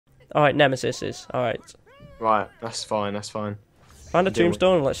Alright, Nemesis is. Alright. Right, that's fine, that's fine. Find a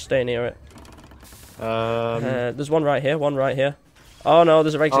tombstone and let's stay near it. There's one right here, one right here. Oh no,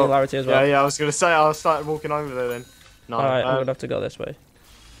 there's a Reg Singularity as well. Yeah, I was going to say, I started walking over there then. No, alright, I'm going to have to go this way.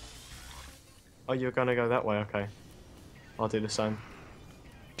 Oh, you're going to go that way, okay. I'll do the same.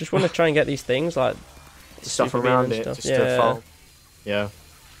 Just want to try and get these things, like... Stuff around it, just to farm. Yeah.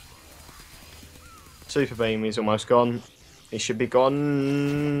 Super Beam is almost gone. It should be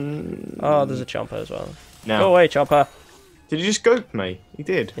gone... Oh, there's a Chomper as well. Now. Go away, Chomper! Did he just goop me? He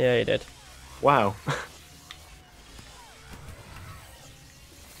did. Yeah, he did. Wow.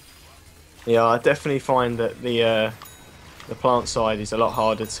 Yeah, I definitely find that the plant side is a lot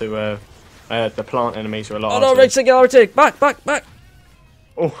harder to... the plant enemies are a lot harder. Oh no, Reg Singularity! Back, back, back!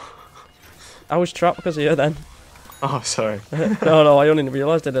 Oh. I was trapped because of you then. Oh, sorry. No, I only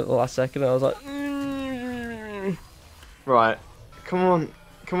realised it at the last second and I was like... Right. Come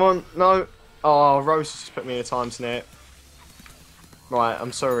on, no. Oh, Rose just put me in a time snare. Right,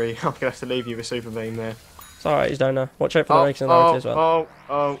 I'm sorry. I'm going to have to leave you with Super Beam there. It's alright, he's down now. Watch out for the Reg Singularity as well.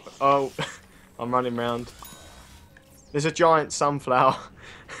 Oh. I'm running round. There's a giant sunflower.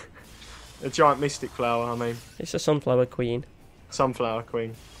 A giant mystic flower, I mean. It's a sunflower queen. Sunflower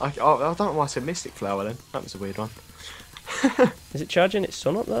queen. I don't know why I said mystic flower then. That was a weird one. Is it charging its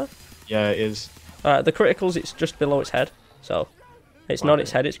sun up there? Yeah, it is. The criticals, it's just below its head. So, it's not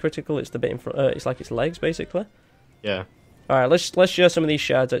its head, it's critical. It's the bit in front. It's like its legs, basically. Yeah. Alright, let's share some of these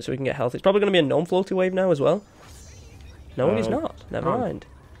shards out so we can get health. It's probably going to be a gnome floaty wave now as well. No, it is not. Never mind.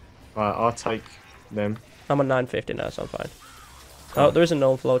 Right, I'll take them. I'm on 950 now, so I'm fine. Oh, there is a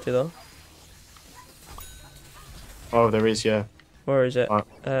gnome floaty though. Oh, there is, yeah. Where is it? Right.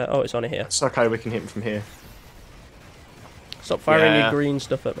 Oh, it's on here. It's okay, we can hit him from here. Stop firing your green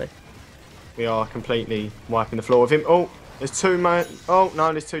stuff at me. We are completely wiping the floor with him. Oh, there's two man. Oh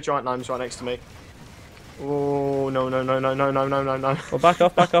no, there's two giant gnomes right next to me. Oh no. Well, back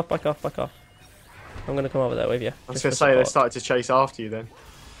off. I'm gonna come over there with you. I was gonna say they started to chase after you then.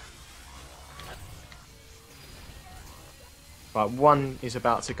 Right, one is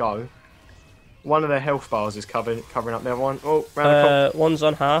about to go. One of their health bars is covering up the other one. Oh, round the corner. One's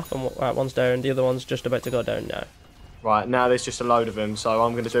on half, and one's down. The other one's just about to go down now. Right, now there's just a load of them, so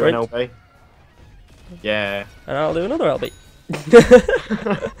I'm going to do an LB. Yeah. And I'll do another LB.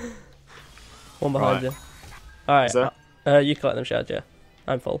 One behind you. Alright, you collect them shards, yeah.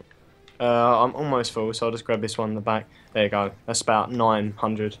 I'm full. I'm almost full, so I'll just grab this one in the back. There you go. That's about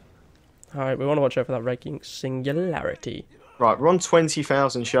 900. Alright, we want to watch out for that Reg Singularity. Right, we're on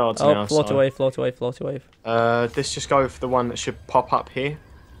 20,000 shards now. Oh, float away. Let's just go for the one that should pop up here.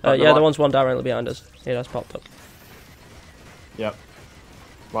 Yeah, the one's one directly behind us. It has popped up. Yep.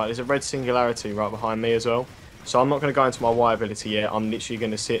 Right, there's a red singularity right behind me as well. So I'm not going to go into my Y ability yet. I'm literally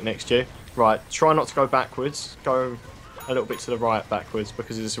going to sit next to you. Right, try not to go backwards. Go a little bit to the right backwards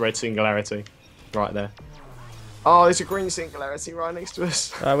because there's a red singularity right there. Oh, there's a green singularity right next to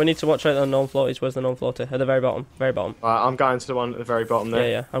us. We need to watch out the gnome floaties. Where's the gnome floater? At the very bottom. Very bottom. Right, I'm going to the one at the very bottom there.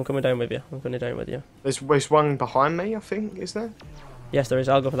 Yeah. I'm coming down with you. There's one behind me, I think, is there? Yes, there is.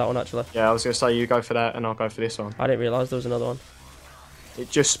 I'll go for that one, actually. Yeah, I was going to say you go for that and I'll go for this one. I didn't realise there was another one. It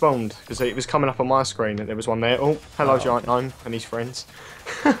just spawned because it was coming up on my screen and there was one there. Oh, hello, giant gnome and his friends.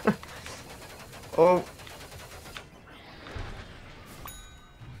 Oh.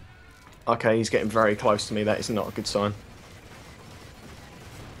 Okay, he's getting very close to me. That is not a good sign.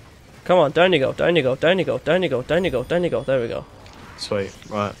 Come on, down you go. There we go. Sweet,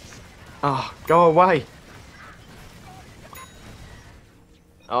 right. Ah, go away.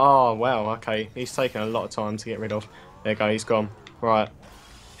 Oh, wow, okay. He's taken a lot of time to get rid of. There you go, he's gone. Right.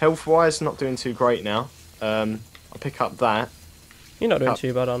 Health-wise, not doing too great now. I'll pick up that. You're not doing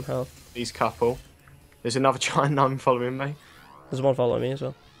too bad on health. These couple. There's another giant gnome following me. There's one following me as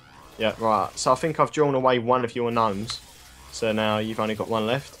well. Yeah, right. So I think I've drawn away one of your gnomes. So now you've only got one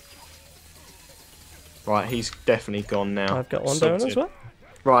left. Right, he's definitely gone now. I've got one down as well.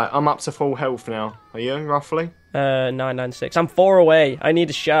 Right, I'm up to full health now. Are you, roughly? 996. I'm 4 away. I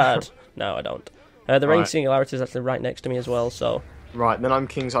need a shard. No, I don't. The Reg Singularity is actually right next to me as well, so... Right, then I'm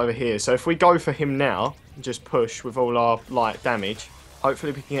King's over here. So if we go for him now, just push with all our light damage,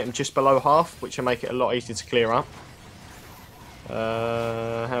 hopefully we can get him just below half, which will make it a lot easier to clear up.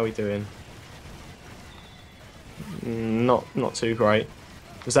 How are we doing? Not too great.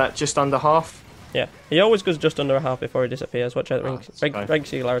 Was that just under half? Yeah. He always goes just under a half before he disappears. Watch out the Reg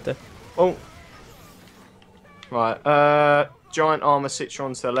Singularity. Oh. Right, giant armor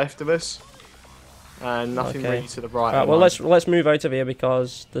Citron to the left of us. And nothing really to the right. Right, well, let's move out of here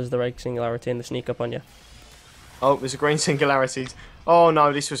because there's the Reg Singularity and the sneak up on you. Oh, there's a green singularity. Oh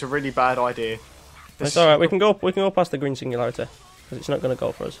no, this was a really bad idea. It's alright, we can go past the green singularity. Because it's not going to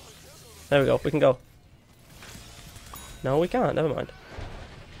go for us. There we go, we can go. No, we can't, never mind.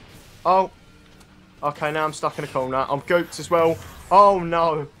 Oh. Okay, now I'm stuck in a corner. I'm gooped as well. Oh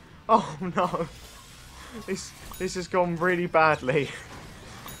no. Oh no. This has gone really badly.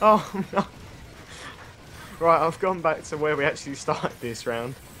 Oh no. Right, I've gone back to where we actually started this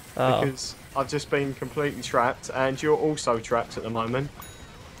round. Oh. Because I've just been completely trapped, and you're also trapped at the moment.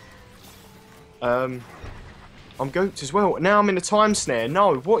 I'm gooped as well. Now I'm in a time snare.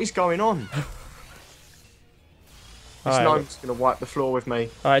 No, what is going on? This gnome's going to wipe the floor with me.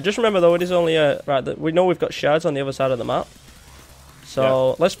 Alright, just remember though, it is only right, we know we've got shards on the other side of the map.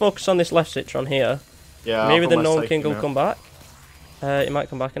 So, let's focus on this left citron here. Yeah, maybe the Gnome King will come back. He might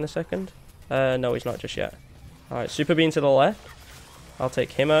come back in a second. No, he's not just yet. Alright, Super Bean to the left. I'll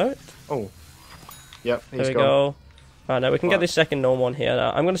take him out. Oh. Yep, he's there we gone. go. Alright, now we can get this second gnome one here.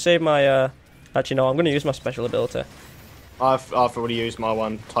 Now, I'm going to save my... actually, no, I'm going to use my special ability. I've already used my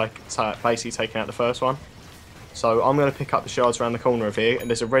one, basically taking out the first one. So I'm going to pick up the shards around the corner of here, and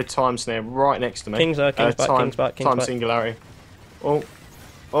there's a red time snare right next to me. King's back, King's back. Time singularity. Oh.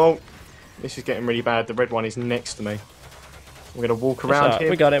 Oh. This is getting really bad. The red one is next to me. We're going to walk around here.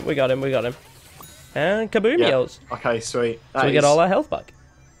 We got him, we got him, we got him. And kaboomios. Yeah. Okay, sweet. So we get all our health back.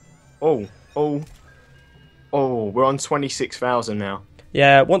 Oh. Oh. Oh, we're on 26,000 now.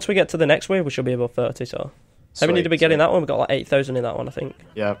 Yeah, once we get to the next wave, we should be above 30, so... Sweet, we need to be getting that one. We've got like 8,000 in that one, I think.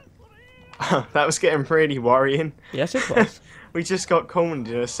 Yeah. That was getting really worrying. Yes, it was. We just got cornered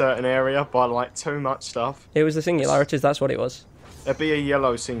in a certain area by like too much stuff. It was the singularities, that's what it was. There'll be a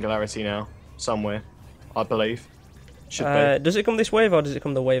yellow singularity now, somewhere, I believe. Should be. Does it come this wave or does it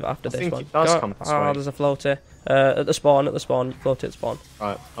come the wave after this one? It does come this way. There's a floater. At the spawn, floater at spawn.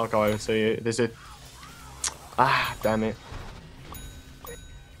 Right, I'll go over to you. There's a... Ah, damn it.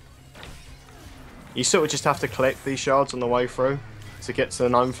 You sort of just have to collect these shards on the way through to get to the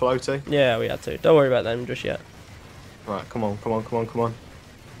gnome floaty. Yeah, we had to. Don't worry about them just yet. Right, come on, come on, come on, come on.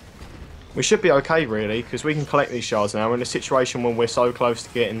 We should be okay, really, because we can collect these shards now. We're in a situation when we're so close to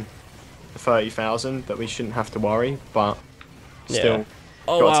getting the 30,000 that we shouldn't have to worry, but still... Yeah.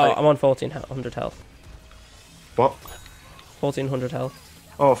 Oh, wow, I'm on 1,400 health. What? 1,400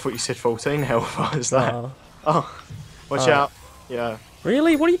 health. Oh, I thought you said 14 health. What was that? Oh, watch out. Yeah.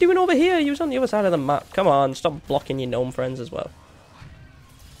 Really? What are you doing over here? You was on the other side of the map. Come on, stop blocking your gnome friends as well.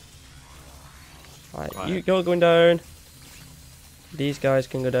 Right, you go going down. These guys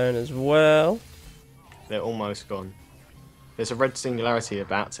can go down as well. They're almost gone. There's a red singularity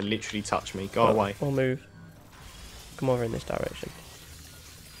about to literally touch me. Go away. We'll move. Come over in this direction.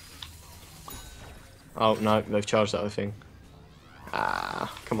 Oh, no, they've charged that other thing.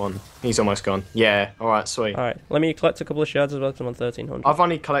 Ah, come on. He's almost gone. Yeah, alright, sweet. Alright, let me collect a couple of shards as well because I'm on 1,300. I've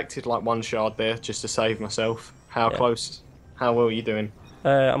only collected like one shard there just to save myself. How close? How well are you doing?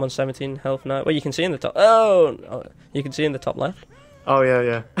 I'm on 17 health now. Well, you can see in the top... Oh! You can see in the top left. Oh, yeah,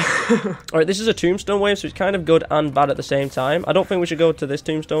 yeah. Alright, this is a tombstone wave, so it's kind of good and bad at the same time. I don't think we should go to this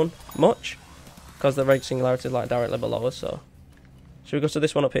tombstone much, because the red singularity is like directly below us, so... Should we go to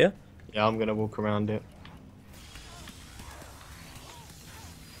this one up here? Yeah, I'm going to walk around it.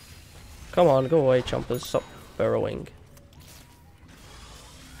 Come on, go away, chompers. Stop burrowing.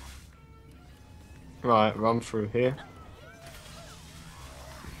 Right, run through here.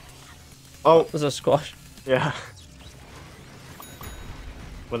 Oh! There's a squash. Yeah.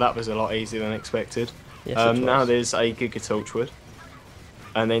 Well, that was a lot easier than expected. Yes, now there's a Giga Torchwood.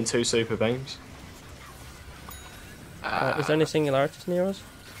 And then 2 super beams. Is there any singularities near us?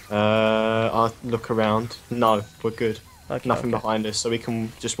 I'll look around. No, we're good. Okay, Nothing behind us, so we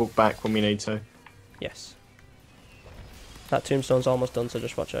can just walk back when we need to. Yes. That tombstone's almost done, so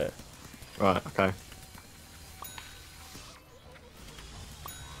just watch out. Right, okay.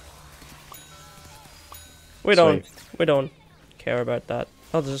 We don't care about that.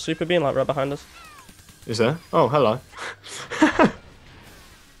 Oh, there's a super beam like right behind us. Is there? Oh, hello.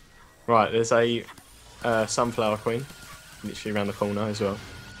 Right, there's a sunflower queen, literally around the corner as well.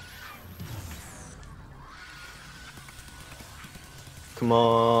 Come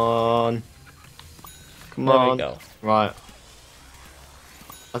on. Come on. There we go. Right.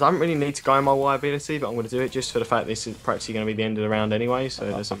 I don't really need to go in my Y ability, but I'm going to do it just for the fact this is practically going to be the end of the round anyway, so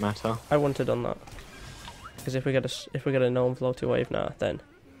it doesn't matter. I wouldn't have done that. Because if we get a gnome floaty wave now, then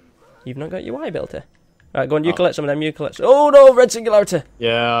you've not got your Y ability. Right, go on, you collect some of them, you collect some. Oh no, red singularity!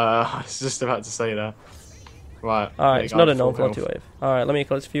 Yeah, I was just about to say that. Right. Alright, it's not a gnome floaty wave. Alright, let me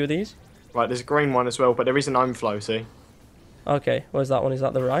collect a few of these. Right, there's a green one as well, but there is a gnome floaty. Okay, where's that one? Is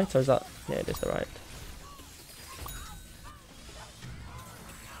that the right, or is that... Yeah, it is the right.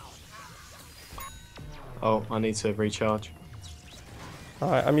 Oh, I need to recharge.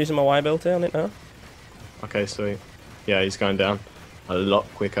 Alright, I'm using my Y ability on it now. Okay, sweet. Yeah, he's going down a lot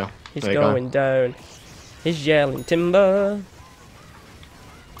quicker. He's going down. He's yelling timber.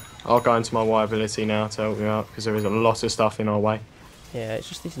 I'll go into my Y ability now to help you out, because there is a lot of stuff in our way. Yeah, it's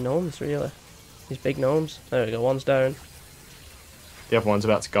just these gnomes, really. These big gnomes. There we go, one's down. The other one's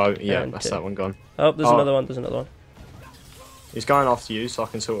about to go. Yeah, Down that's two. that one gone. Oh, there's another one, there's another one. He's going after you, so I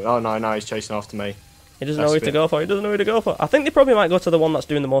can sort of... Oh, no, he's chasing after me. He doesn't know who to go for, he doesn't know who to go for. I think they probably might go to the one that's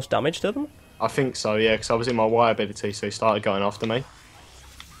doing the most damage to them. I think so, yeah, because I was in my Y ability, so he started going after me.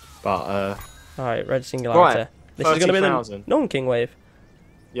 But, Alright, red singularity. Right, This is going to be the 30,000. Gnome King wave.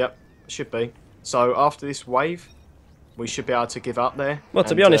 Yep, should be. So, after this wave, we should be able to give up there. Well,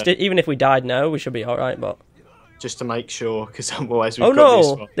 to be honest, even if we died now, we should be alright, but... Just to make sure, because otherwise we've Oh got this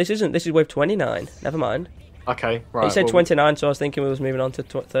no! one. This isn't, this is wave 29. Never mind. Okay, right. He said well, 29, so I was thinking we was moving on to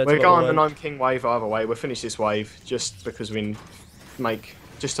 30. We're going the Gnome King wave either way. We'll finish this wave just because we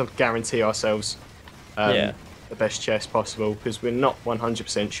just to guarantee ourselves Yeah. the best chest possible, because we're not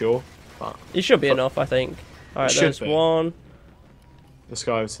 100% sure. But It should be enough, I think. Alright, should there's be. one. let's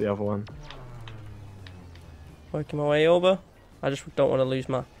go over to the other one. Working my way over. I just don't want to lose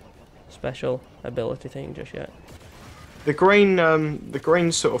my special ability thing just yet. The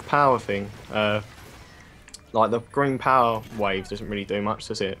green sort of power thing, like the green power wave doesn't really do much,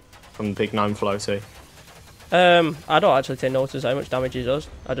 does it? From the big gnome floaty. I don't actually take notice how much damage he does.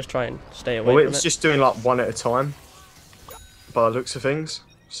 I just try and stay away Well, from it's it. just doing like one at a time, by the looks of things.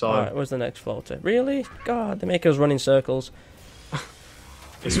 So Alright, where's the next floater? Really? God, they make us run in circles.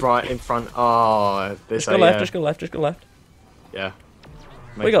 it's right in front. Oh, there's Just go left, just go left, just go left. yeah.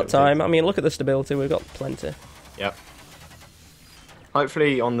 We got time. I mean, look at the stability. We've got plenty. Yep.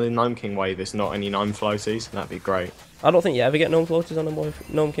 Hopefully on the Gnome King wave there's not any gnome floaties. That'd be great. I don't think you ever get gnome floaters on a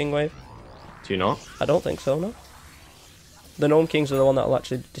Gnome King wave. Do you not? I don't think so, no. The Gnome Kings are the one that will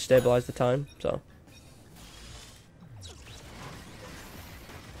actually destabilise the time, so...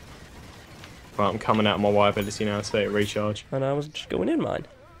 Right, I'm coming out of my Y ability now to let it recharge. And I was just going in mine.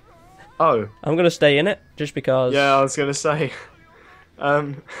 Oh. I'm going to stay in it, just because... Yeah, I was going to say.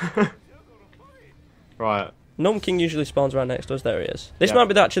 Right. Gnome King usually spawns right next to us. There he is. This Yeah. might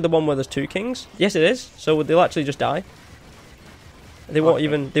be actually the one where there's two kings. Yes, it is. So they'll actually just die. They won't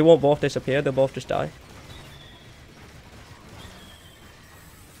Okay. they won't both disappear. They'll both just die.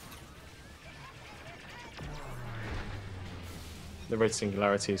 The red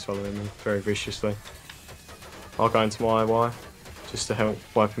singularity is following me very viciously. I'll go into my Y just to help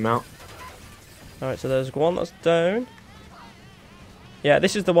wipe him out. Alright, so there's one that's down. Yeah,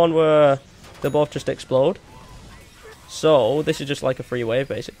 this is the one where they both just explode. So, this is just like a free wave,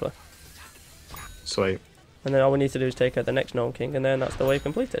 basically. Sweet. And then all we need to do is take out the next Gnome King, and then that's the wave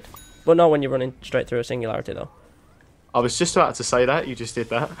completed. But not when you're running straight through a singularity, though. I was just about to say that, you just did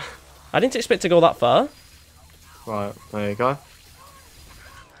that. I didn't expect to go that far. Right, there you go.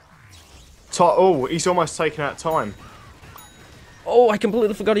 Oh, he's almost taken out time. Oh, I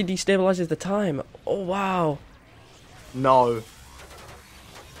completely forgot he destabilizes the time. Oh, wow. No.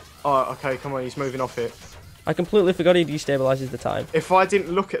 Oh, okay, come on, he's moving off it. I completely forgot he destabilizes the time. If I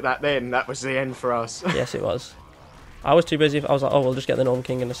didn't look at that then, that was the end for us. Yes, it was. I was too busy. I was like, oh, we'll just get the Gnome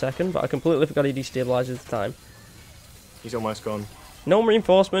King in a second. But I completely forgot he destabilizes the time. He's almost gone. Gnome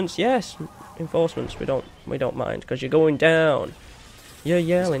reinforcements, yes. Reinforcements, we don't mind. Because you're going down. You're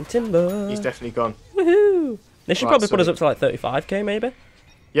yelling timber. He's definitely gone. Woohoo! They should Right, probably put us so- up to like 35k, maybe.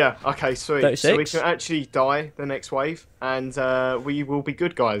 Yeah, okay, sweet. So we 36? can actually die the next wave, and we will be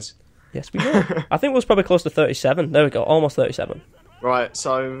good guys. Yes, we will. I think we was probably close to 37. There we go, almost 37. Right,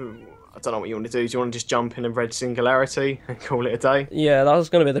 so I don't know what you want to do. Do you want to just jump in a red singularity and call it a day? Yeah, that was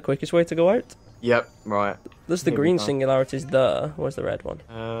going to be the quickest way to go out. Yep, right. There's the Here we green go. singularities there. Where's the red one?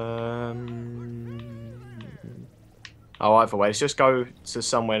 Oh, either way, let's just go to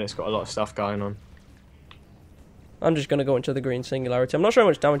somewhere that's got a lot of stuff going on. I'm just going to go into the green singularity. I'm not sure how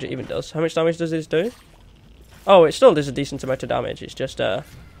much damage it even does. How much damage does this do? Oh, it still does a decent amount of damage. It's just,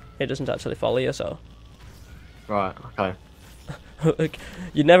 it doesn't actually follow you, so... Right, okay. Like,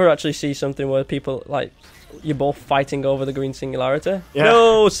 you never actually see something where people, like, you're both fighting over the green singularity. Yeah.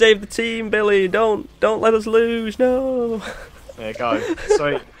 No, save the team, Billy. Don't let us lose. No. There you go.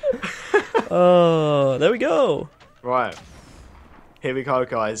 Sweet. Oh, there we go. Right. Here we go,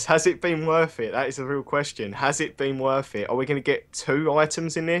 guys. Has it been worth it? That is a real question. Has it been worth it? Are we going to get 2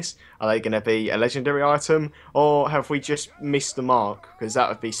 items in this? Are they going to be a legendary item? Or have we just missed the mark? Because that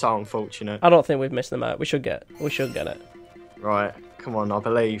would be so unfortunate. I don't think we've missed them out. We should get it. Right. Come on, I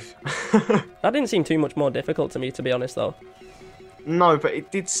believe. That didn't seem too much more difficult to me, to be honest, though. No, but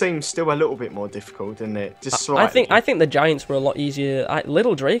it did seem still a little bit more difficult, didn't it? Just slightly. I think the giants were a lot easier.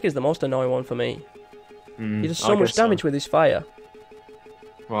 Little Drake is the most annoying one for me. He does so much damage with his fire.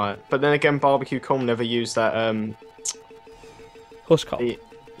 Right, but then again, Barbecue Corn never used that. Huskop.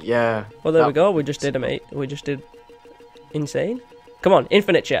 Yeah. Well, there we go. We just did him. We just did insane. Come on,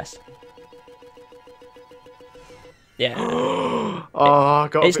 infinite chest. Yeah. I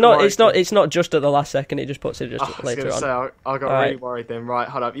got. It's not just at the last second. It just puts it just later on. I got really worried then. Right,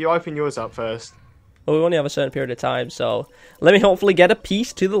 hold up. You open yours up first. Well, we only have a certain period of time, so let me hopefully get a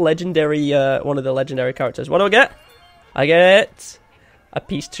piece to the legendary, one of the legendary characters. What do I get? I get a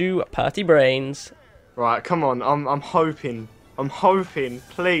piece to Party Brains. Right, come on. I'm hoping.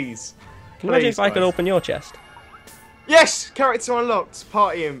 Please. Can you imagine if I could open your chest? Yes, character unlocked.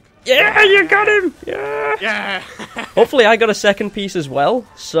 Party Imp. Yeah, you got him. Yeah. Yeah. Hopefully, I got a second piece as well.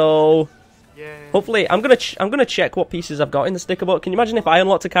 So. Yeah. Hopefully, I'm gonna check what pieces I've got in the sticker book. Can you imagine if I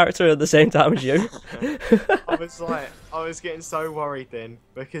unlocked a character at the same time as you? I was getting so worried then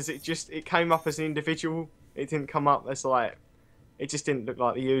because it came up as an individual. It didn't come up as it just didn't look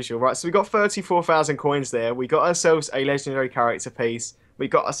like the usual. Right, so we got 34,000 coins there. We got ourselves a legendary character piece. We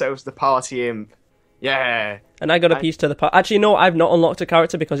got ourselves the Party Imp. Yeah. And I got a piece to the Actually, no, I've not unlocked a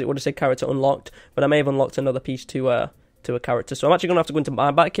character because it would have said character unlocked. But I may have unlocked another piece to a character. So I'm actually going to have to go into my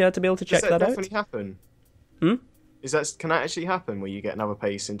backyard to be able to check that out. Does that definitely happen? Hmm? Can that actually happen where you get another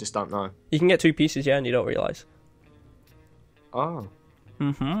piece and just don't know? You can get 2 pieces, yeah, and you don't realise. Oh.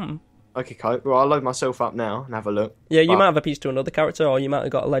 Mm-hmm. Okay, cool. Well, I'll load myself up now and have a look. Yeah, you might have a piece to another character, or you might have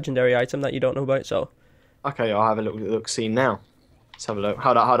got a legendary item that you don't know about, so... Okay, I'll have a look see now. Let's have a look.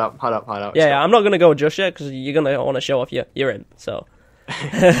 Hold up. Yeah, I'm not going to go just yet, because you're going to want to show off your imp, so...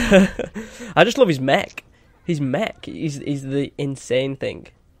 I just love his mech. His mech is the insane thing.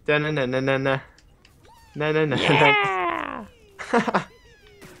 No. Yeah!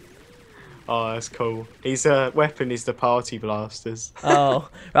 Oh, that's cool. His weapon is the party blasters. Oh,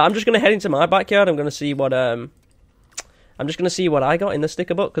 right, I'm just gonna head into my backyard. I'm gonna see what I got in the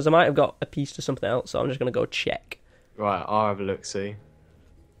sticker book because I might have got a piece to something else. So I'm just gonna go check. Right, I'll have a look. See.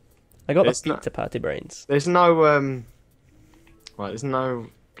 I got the pizza Party Brains. There's no Right, there's no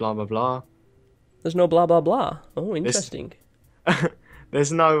blah blah blah. There's no blah blah blah. Oh, interesting.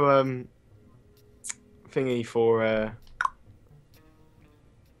 There's no thingy for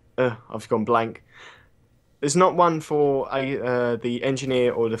I've gone blank. There's not one for the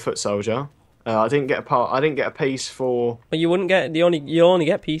engineer or the foot soldier. I didn't get a piece for. But you wouldn't get you only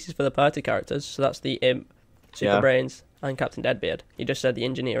get pieces for the party characters. So that's the Imp, Super Brains, and Captain Deadbeard. You just said the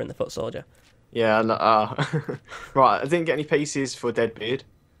engineer and the foot soldier. Yeah. Right. I didn't get any pieces for Deadbeard.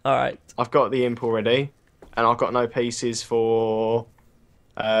 All right. I've got the Imp already, and I've got no pieces for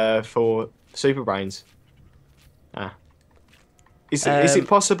Super Brains. Is it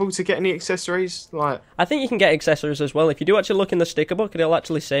possible to get any accessories? I think you can get accessories as well. If you do actually look in the sticker book, it'll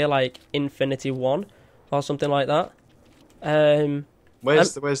actually say like Infinity 1 or something like that.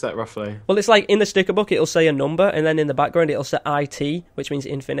 Where's that roughly? Well, it's like in the sticker book, it'll say a number, and then in the background, it'll say IT, which means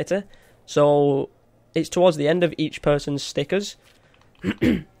infinity. So it's towards the end of each person's stickers.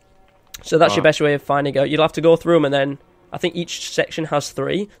 So that's your best way of finding out. You'll have to go through them, and then I think each section has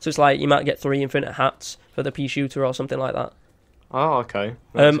 3. So it's like you might get 3 infinite hats for the pea shooter or something like that. Oh, okay.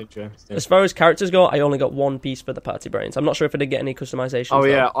 That's interesting. As far as characters go, I only got 1 piece for the Party Brains. I'm not sure if I did get any customizations. Oh,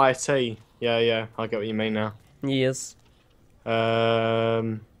 yeah, IT. Yeah, I get what you mean now. Yes.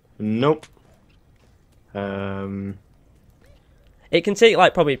 Nope. It can take,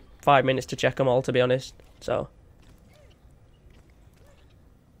 like, probably 5 minutes to check them all, to be honest, so...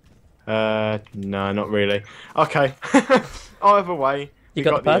 No, not really. Okay. Either way... You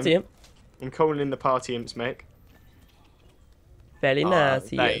got the Party Imp? I'm calling in the Party Imp's mech. Very nice.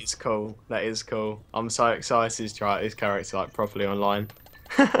 That is cool. That is cool. I'm so excited to try this character like properly online.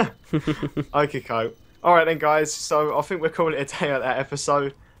 Okay, cool. Alright then guys, so I think we're calling it a day at that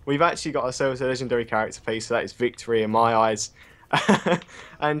episode. We've actually got ourselves a legendary character piece, so that is victory in my eyes.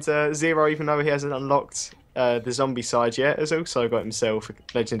 And Zero, even though he hasn't unlocked the zombie side yet, has also got himself a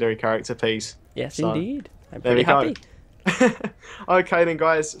legendary character piece. Yes, so, indeed. I'm pretty happy. Okay then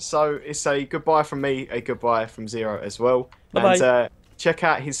guys, so it's a goodbye from me, a goodbye from Zero as well. Bye-bye. And check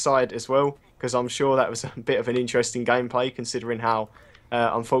out his side as well, because I'm sure that was a bit of an interesting gameplay considering how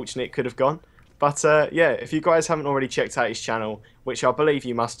unfortunate it could have gone. But yeah, if you guys haven't already checked out his channel, which I believe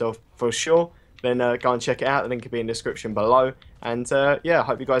you must have for sure, then go and check it out. The link will be in the description below. And yeah, I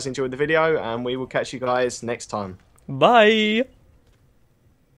hope you guys enjoyed the video, and we will catch you guys next time. Bye!